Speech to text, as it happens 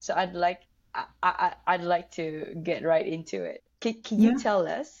So I'd like to get right into it. Can you Yeah. tell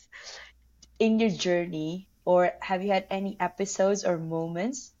us in your journey, or have you had any episodes or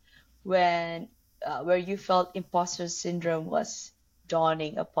moments when where you felt imposter syndrome was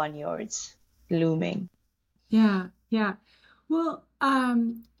dawning upon yours, looming? Yeah. Yeah. Well,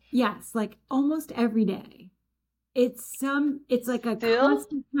 yes, like almost every day. It's like a Still?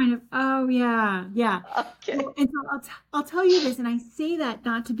 constant kind of, oh yeah, yeah. Well, Okay. and so I'll tell you this, and I say that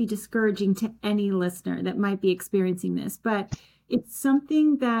not to be discouraging to any listener that might be experiencing this, but it's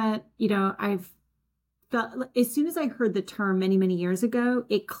something that, I've felt as soon as I heard the term many, many years ago,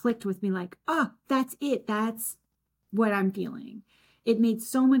 it clicked with me like, oh, that's it. That's what I'm feeling. It made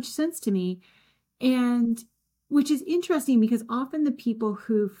so much sense to me. And which is interesting because often the people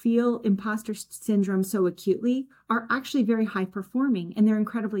who feel imposter syndrome so acutely are actually very high performing and they're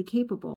incredibly capable.